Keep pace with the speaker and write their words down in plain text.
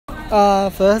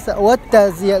First, what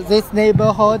does this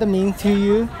neighborhood mean to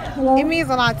you? It means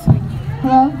a lot to me.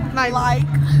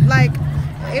 Like,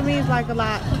 it means like a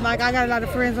lot. Like, I got a lot of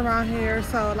friends around here,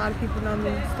 so a lot of people know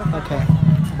me and stuff. Okay.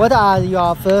 What are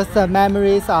your first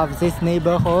memories of this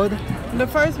neighborhood? The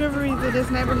first memories of this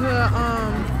neighborhood,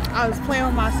 I was playing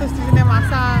with my sisters and them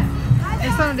outside,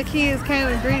 and some of the kids came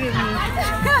and greeted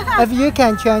me. If you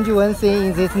can change one thing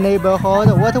in this neighborhood,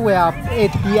 what will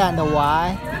it be and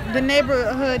why? The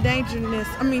neighborhood dangerousness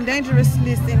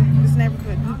in this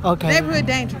neighborhood. Okay. Neighborhood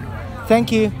danger.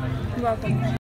 Thank you. You're welcome.